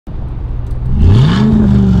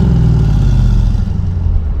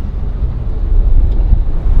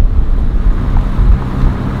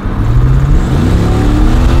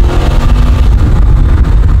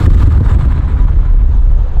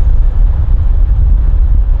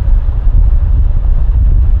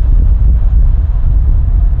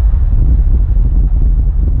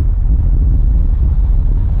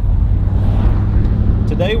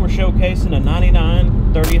showcasing a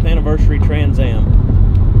 99 30th anniversary Trans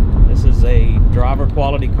Am. This is a driver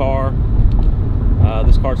quality car.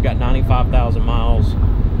 This car's got 95,000 miles.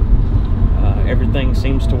 Everything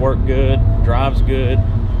seems to work good, drives good.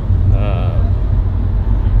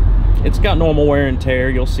 It's got normal wear and tear.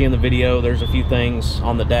 You'll see in the video there's a few things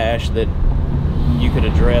on the dash that you could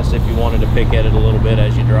address if you wanted to pick at it a little bit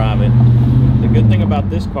as you drive it. The good thing about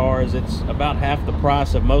this car is it's about half the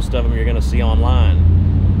price of most of them you're going to see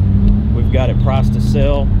online. We've got it priced to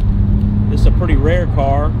sell. This is a pretty rare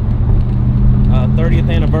car.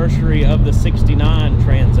 30th anniversary of the 69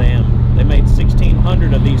 Trans Am. They made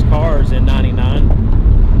 1,600 of these cars in 99.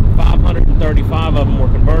 535 of them were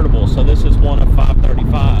convertible, so this is one of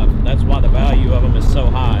 535. That's why the value of them is so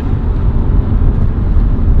high.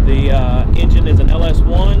 The engine is an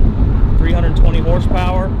LS1, 320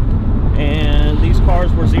 horsepower, and these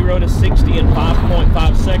cars were 0 to 60 in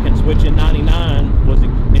 5.5 seconds, which in 99 was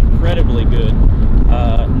incredibly good.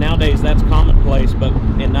 Nowadays that's commonplace, but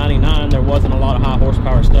in 99 there wasn't a lot of high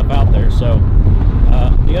horsepower stuff out there. So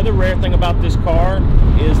the other rare thing about this car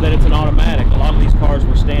is that it's an automatic. A lot of these cars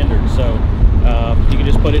were standard, so you can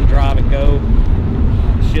just put it in drive and go.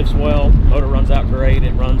 It shifts well, motor runs out great,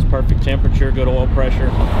 it runs perfect temperature, good oil pressure.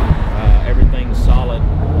 Everything's solid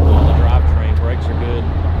on the drivetrain, brakes are good.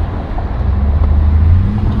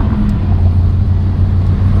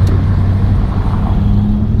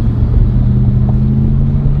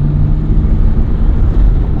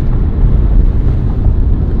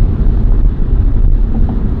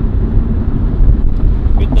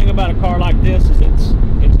 About a car like this is it's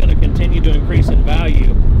going to continue to increase in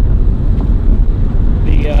value.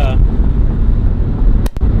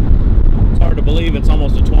 It's hard to believe it's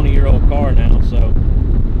almost a 20-year-old car now, so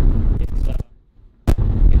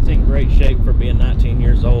it's in great shape for being 19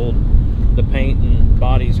 years old. The paint and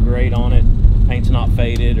body's great on it. Paint's not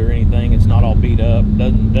faded or anything. It's not all beat up.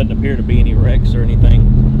 Doesn't appear to be any wrecks or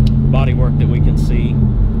anything. Body work that we can see.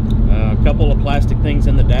 A couple of plastic things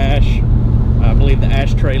in the dash. I believe the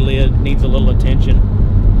ashtray lid needs a little attention.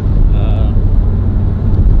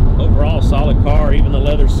 Overall, solid car. Even the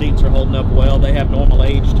leather seats are holding up well. They have normal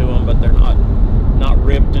age to them, but they're not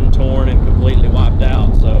ripped and torn and completely wiped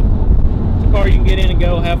out. So it's a car you can get in and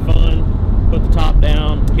go, have fun, put the top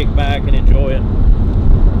down, kick back, and enjoy it.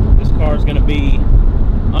 This car is going to be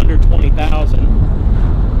under $20,000.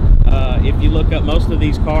 If you look up most of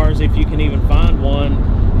these cars, if you can even find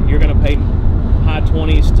one, you're going to pay high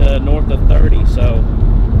 20s to north of 30. So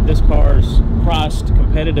this car's priced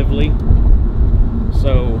competitively,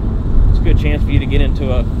 so it's a good chance for you to get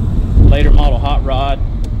into a later model hot rod,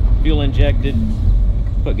 fuel injected,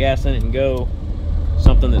 put gas in it and go.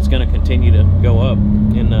 Something that's going to continue to go up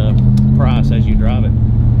in price as you drive it.